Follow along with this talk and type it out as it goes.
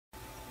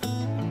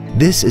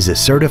This is a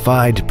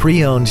certified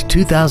pre-owned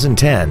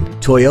 2010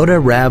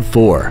 Toyota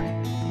RAV4.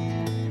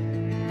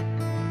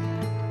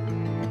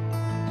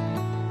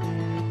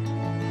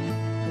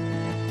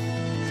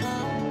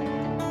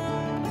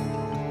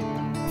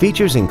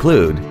 Features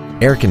include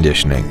air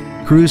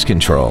conditioning, cruise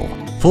control,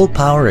 full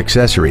power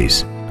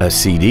accessories, a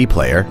CD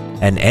player,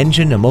 an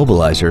engine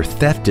immobilizer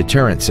theft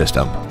deterrent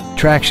system,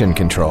 traction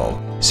control,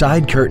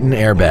 side curtain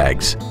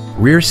airbags,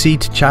 rear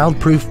seat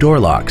child-proof door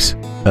locks,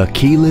 a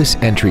keyless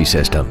entry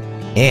system,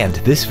 and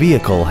this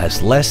vehicle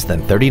has less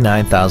than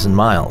 39,000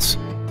 miles.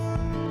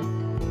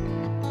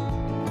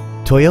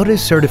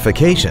 Toyota's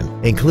certification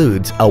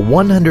includes a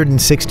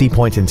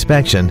 160-point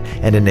inspection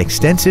and an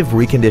extensive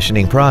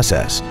reconditioning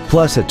process,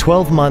 plus a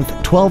 12-month,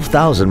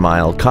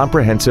 12,000-mile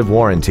comprehensive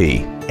warranty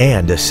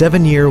and a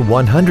 7-year,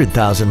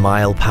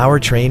 100,000-mile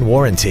powertrain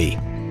warranty.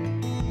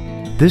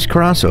 This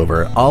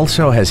crossover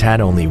also has had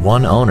only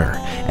one owner,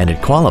 and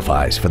it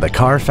qualifies for the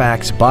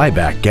Carfax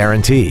buyback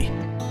guarantee.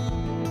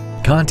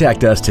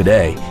 Contact us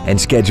today and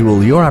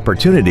schedule your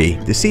opportunity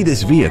to see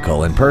this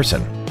vehicle in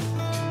person.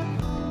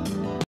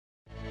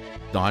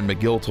 Don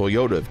McGill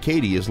Toyota of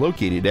Katy is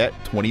located at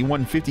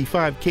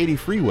 2155 Katy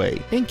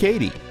Freeway in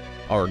Katy.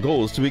 Our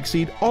goal is to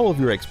exceed all of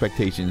your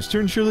expectations to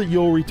ensure that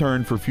you'll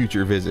return for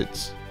future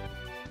visits.